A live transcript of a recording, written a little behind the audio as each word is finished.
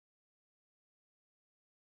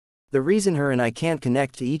The reason her and I can't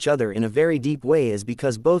connect to each other in a very deep way is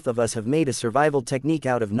because both of us have made a survival technique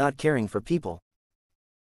out of not caring for people.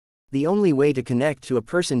 The only way to connect to a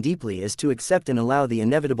person deeply is to accept and allow the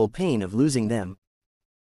inevitable pain of losing them.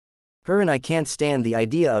 Her and I can't stand the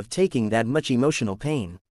idea of taking that much emotional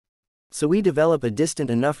pain. So we develop a distant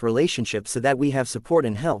enough relationship so that we have support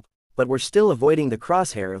and help, but we're still avoiding the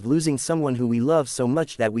crosshair of losing someone who we love so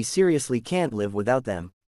much that we seriously can't live without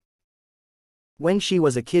them. When she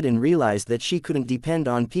was a kid and realized that she couldn't depend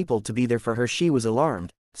on people to be there for her, she was alarmed,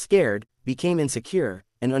 scared, became insecure,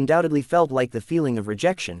 and undoubtedly felt like the feeling of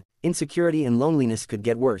rejection, insecurity and loneliness could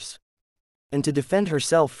get worse. And to defend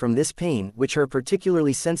herself from this pain, which her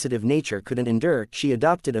particularly sensitive nature couldn't endure, she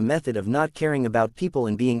adopted a method of not caring about people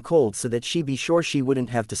and being cold so that she'd be sure she wouldn't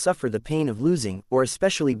have to suffer the pain of losing, or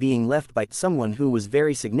especially being left by, someone who was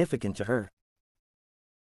very significant to her.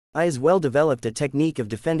 I as well developed a technique of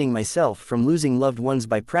defending myself from losing loved ones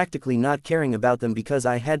by practically not caring about them because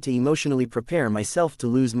I had to emotionally prepare myself to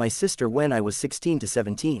lose my sister when I was 16 to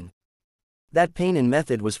 17. That pain and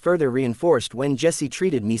method was further reinforced when Jessie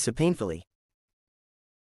treated me so painfully.